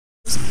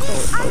What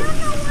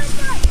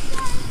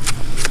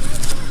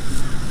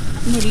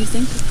do you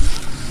think?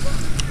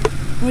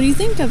 What do you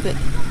think of it?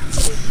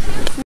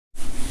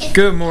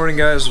 Good morning,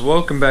 guys.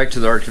 Welcome back to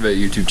the Vette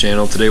YouTube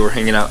channel. Today we're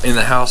hanging out in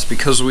the house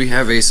because we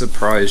have a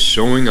surprise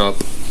showing up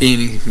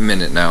any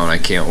minute now, and I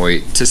can't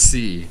wait to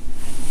see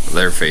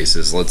their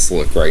faces. Let's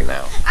look right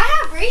now. I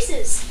have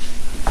braces.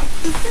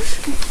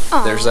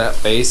 There's that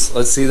face.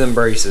 Let's see them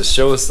braces.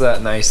 Show us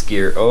that nice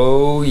gear.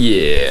 Oh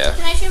yeah.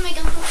 Can I show my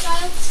Gundam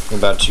style? What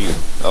about you?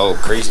 Oh,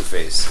 crazy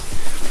face.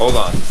 Hold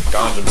on.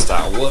 Gundam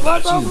style. What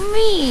about you?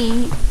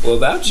 Me? What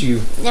about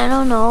you? I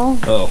don't know.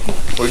 Oh,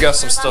 we got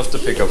some stuff to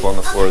pick up on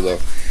the floor though.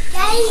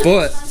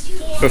 But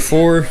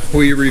before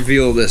we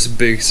reveal this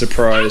big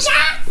surprise,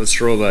 let's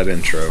roll that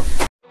intro.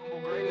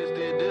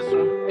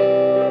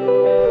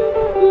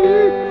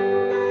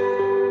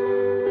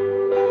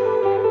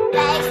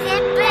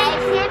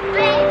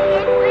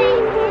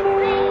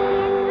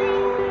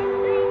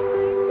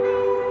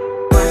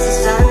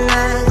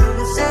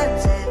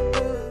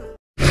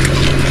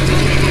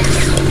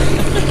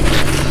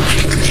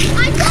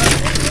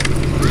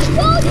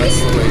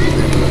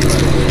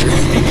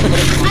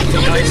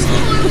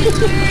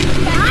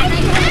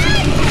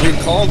 We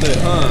called it,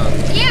 huh?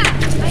 Yeah,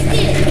 I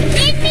did.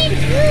 Me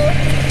too.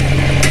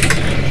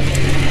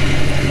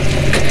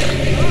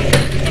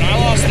 But I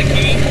lost the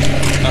key.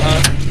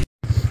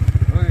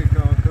 Okay,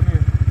 Colin, come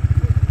here.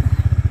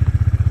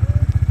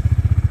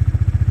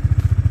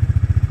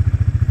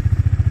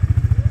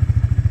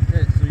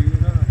 Okay, so you're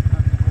gonna have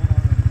to hold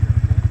on to it,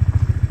 okay?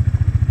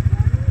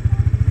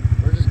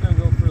 We're just gonna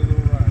go for a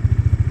little ride.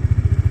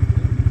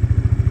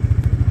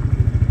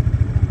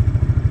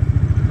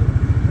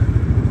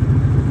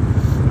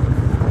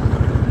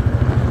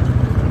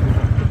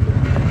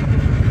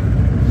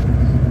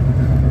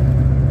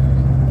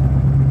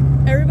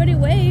 Everybody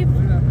wave.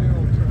 Look at that big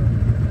old truck.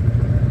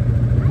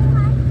 Oh, hold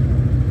on.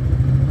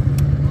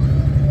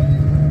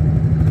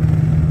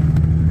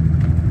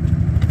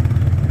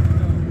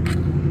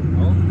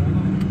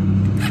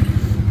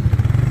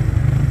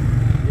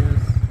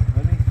 Yes,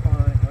 let me find.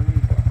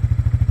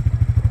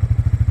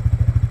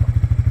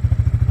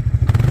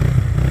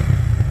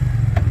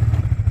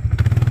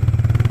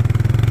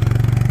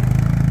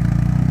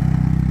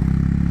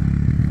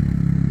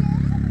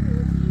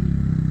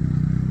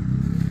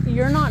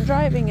 You're not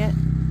driving it.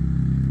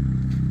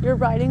 You're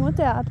riding with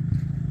Dad.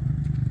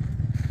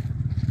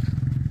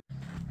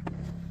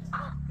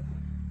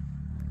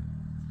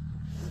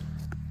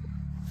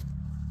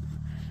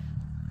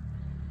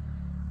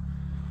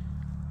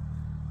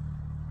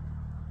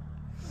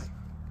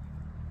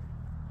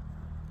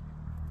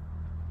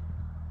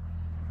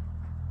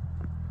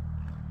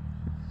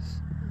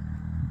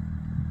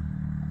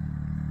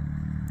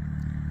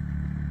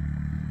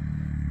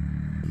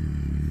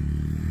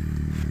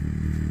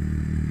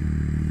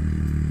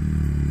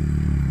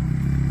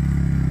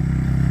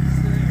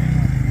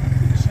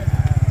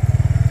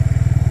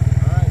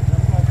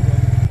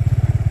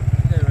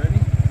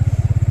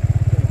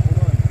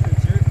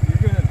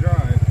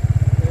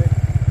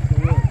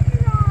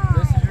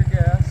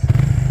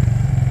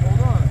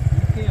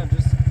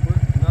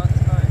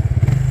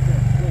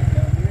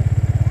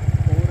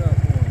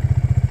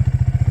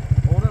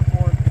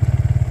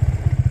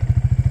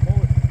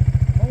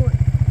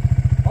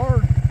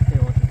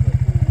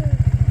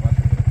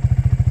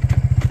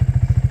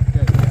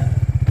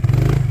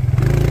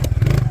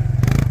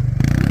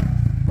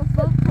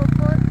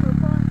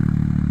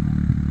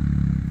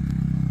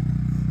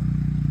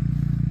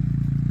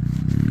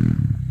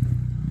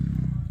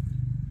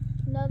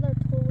 Another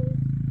toy.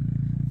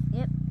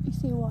 Yep, you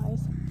see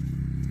wise.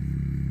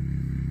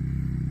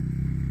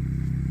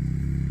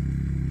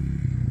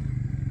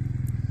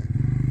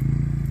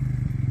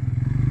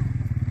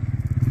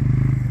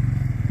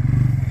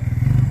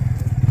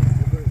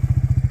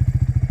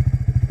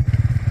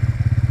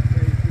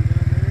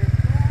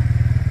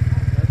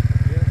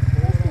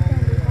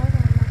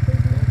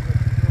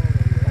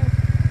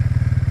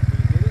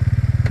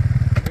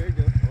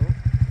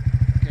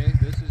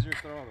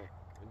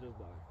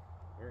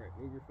 Alright,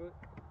 move your foot.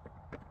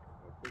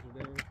 Push it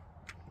down.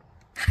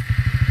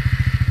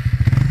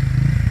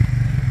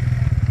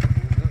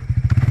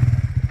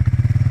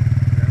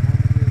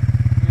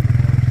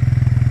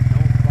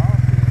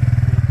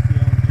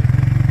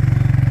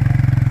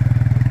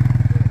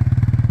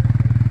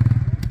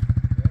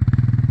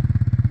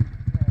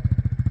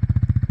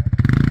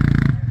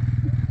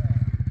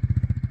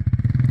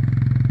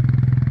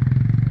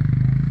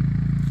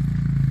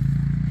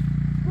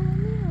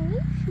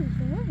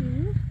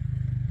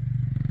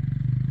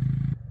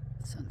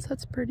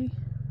 Sunset's pretty.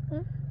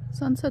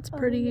 Sunset's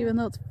pretty even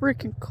though it's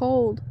freaking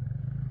cold.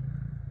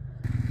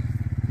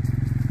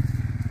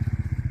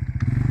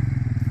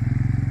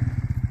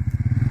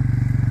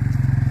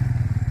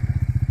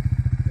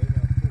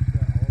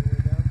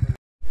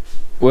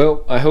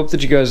 Well, I hope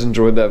that you guys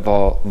enjoyed that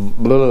vlog.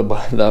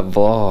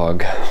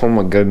 Oh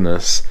my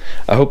goodness.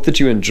 I hope that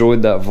you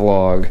enjoyed that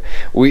vlog.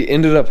 We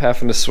ended up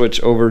having to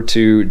switch over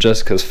to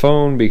Jessica's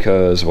phone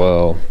because,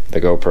 well, the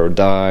GoPro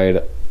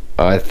died.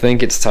 I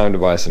think it's time to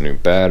buy some new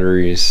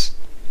batteries.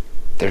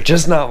 They're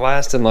just not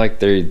lasting like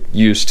they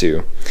used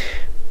to,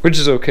 which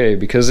is okay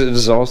because it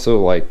is also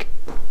like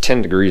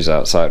 10 degrees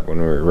outside when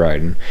we were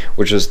riding,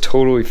 which is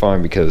totally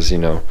fine because, you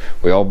know,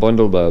 we all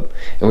bundled up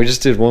and we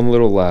just did one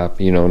little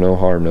lap, you know, no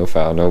harm, no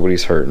foul,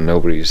 nobody's hurting,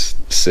 nobody's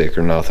sick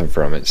or nothing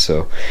from it.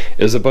 So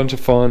it was a bunch of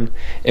fun,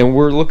 and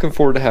we're looking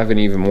forward to having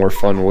even more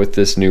fun with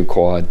this new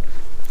quad.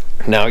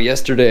 Now,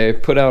 yesterday I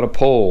put out a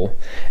poll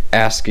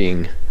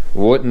asking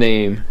what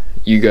name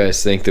you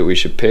guys think that we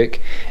should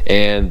pick,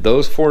 and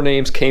those 4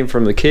 names came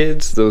from the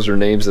kids. Those are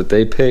names that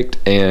they picked,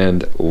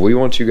 and we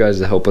want you guys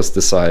to help us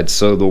decide.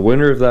 So the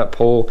winner of that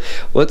poll,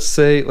 let's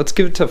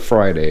give it to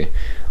Friday.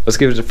 Let's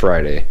give it to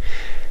Friday.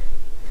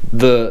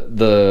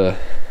 The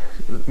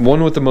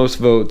one with the most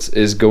votes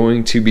is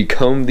going to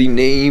become the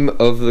name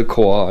of the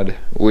quad,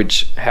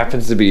 which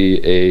happens to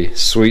be a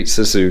sweet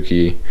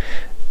Suzuki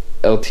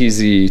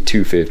LTZ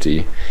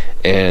 250.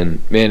 And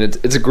man,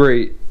 it's a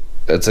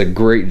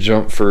great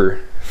jump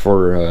for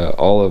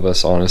all of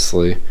us,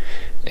 honestly.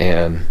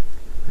 And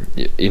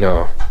you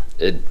know,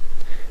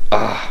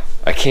 I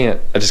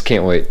just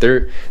can't wait.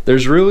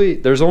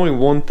 There's only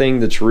one thing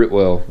that's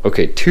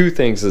two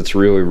things that's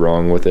really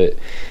wrong with it,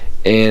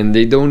 and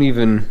they don't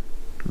even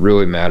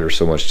really matter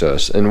so much to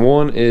us. And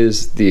one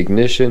is the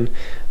ignition.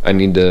 I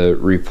need to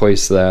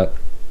replace that,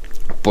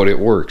 but it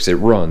works, it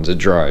runs, it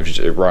drives,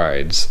 it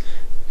rides.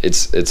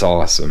 It's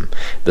awesome.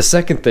 The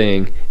second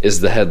thing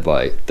is the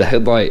headlight. The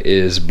headlight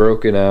is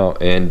broken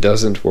out and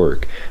doesn't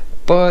work.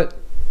 But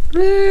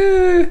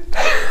do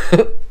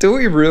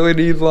we really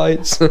need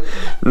lights?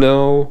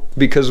 No,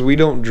 because we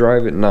don't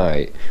drive at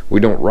night. We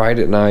don't ride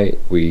at night.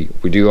 We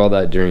do all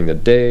that during the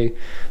day.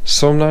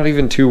 So I'm not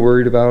even too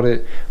worried about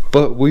it.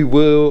 But we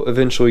will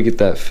eventually get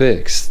that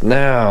fixed.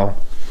 Now,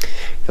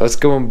 let's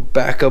go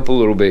back up a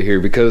little bit here,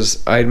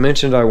 because I had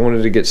mentioned I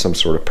wanted to get some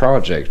sort of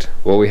project.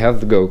 Well, we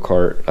have the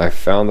go-kart, I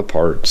found the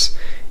parts,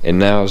 and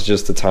now is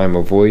just the time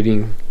of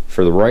waiting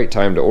for the right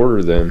time to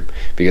order them,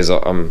 because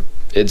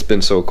it's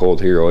been so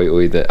cold here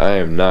lately that I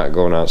am not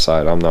going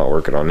outside. I'm not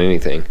working on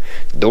anything.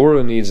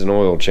 Dora needs an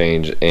oil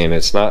change, and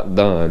it's not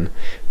done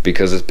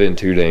because it's been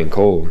too dang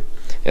cold,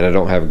 and I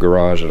don't have a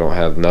garage. I don't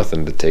have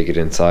nothing to take it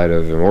inside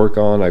of and work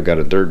on. I've got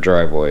a dirt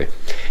driveway.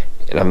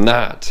 And I'm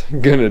not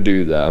gonna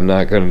do that. I'm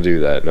not gonna do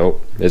that.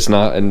 Nope. It's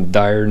not in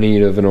dire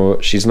need of an oil.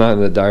 She's not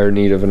in the dire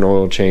need of an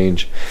oil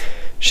change.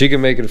 She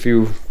can make it a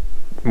few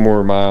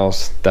more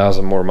miles,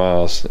 1,000 more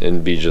miles,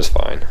 and be just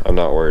fine. I'm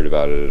not worried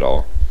about it at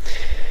all.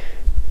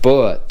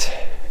 But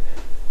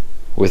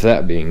with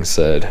that being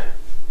said,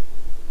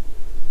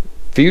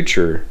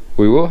 future,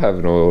 we will have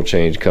an oil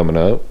change coming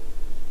up.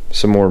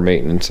 Some more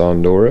maintenance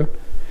on Dora.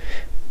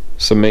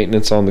 Some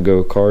maintenance on the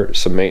go-kart.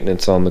 Some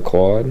maintenance on the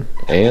quad.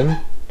 And,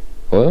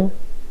 well,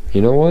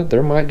 you know what?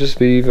 There might just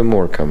be even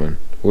more coming.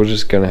 We're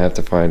just gonna have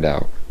to find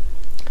out.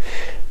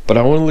 But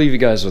I want to leave you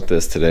guys with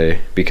this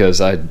today,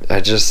 because I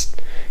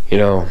just, you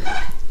know,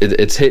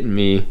 it's hitting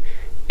me,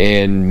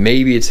 and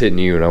maybe it's hitting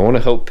you, and I want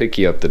to help pick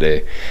you up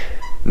today.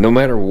 No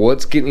matter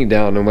what's getting you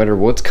down, no matter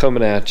what's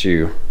coming at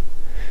you,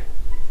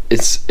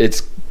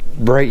 it's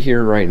right here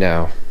and right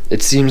now.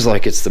 It seems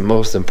like it's the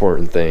most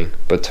important thing,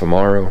 but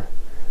tomorrow,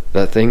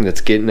 that thing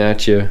that's getting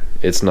at you,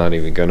 it's not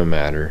even gonna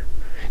matter.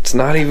 It's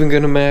not even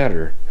gonna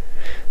matter.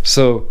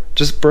 So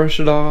just brush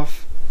it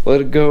off,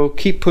 let it go,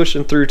 keep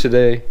pushing through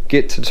today,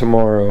 get to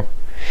tomorrow.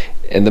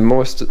 And the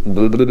most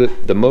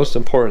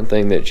important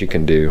thing that you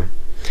can do,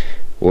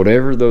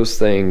 whatever those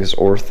things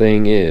or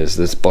thing is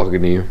that's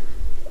bugging you,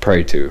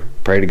 pray to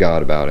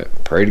God about it.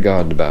 Pray to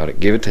God about it.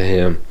 Give it to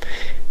Him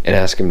and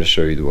ask Him to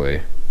show you the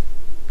way.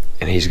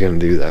 And He's gonna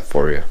do that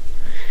for you.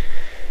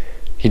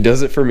 He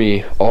does it for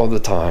me all the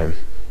time.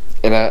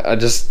 And I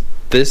just,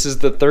 this is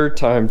the third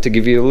time, to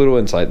give you a little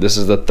insight, this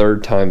is the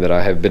third time that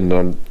I have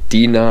been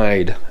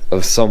denied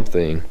of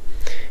something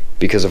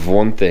because of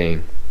one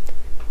thing.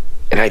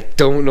 And I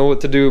don't know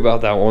what to do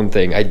about that one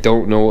thing. I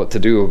don't know what to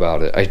do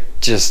about it. I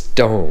just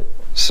don't.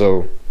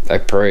 So I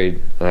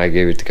prayed and I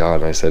gave it to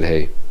God, and I said,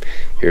 hey,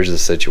 here's the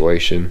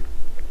situation.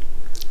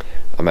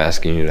 I'm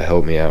asking you to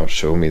help me out,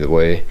 show me the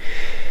way,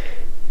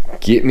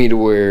 get me to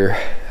where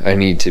I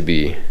need to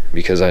be.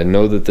 Because I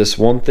know that this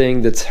one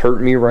thing that's hurt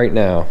me right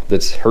now,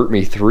 that's hurt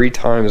me 3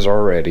 times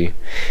already,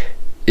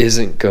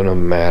 isn't gonna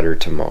matter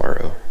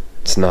tomorrow.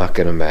 It's not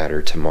gonna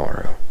matter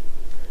tomorrow.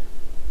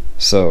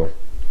 So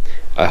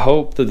I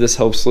hope that this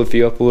helps lift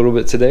you up a little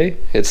bit today.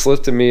 It's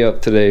lifted me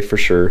up today for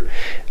sure.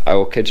 I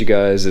will catch you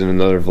guys in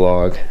another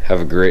vlog.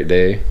 Have a great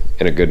day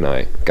and a good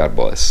night. God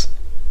bless.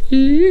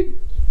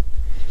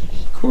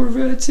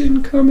 Corvettes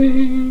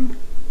incoming.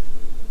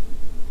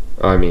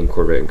 I mean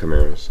Corvette and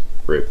Camaros.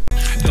 Rip.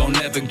 Don't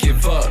ever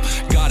give up,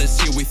 God is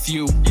here with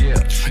you. Yeah,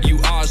 you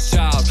are a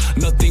child,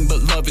 nothing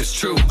but love is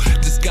true.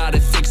 Just got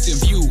it fixed in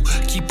view.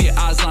 Keep your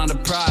eyes on the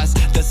prize.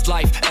 That's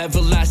life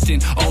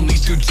everlasting, only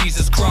through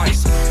Jesus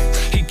Christ.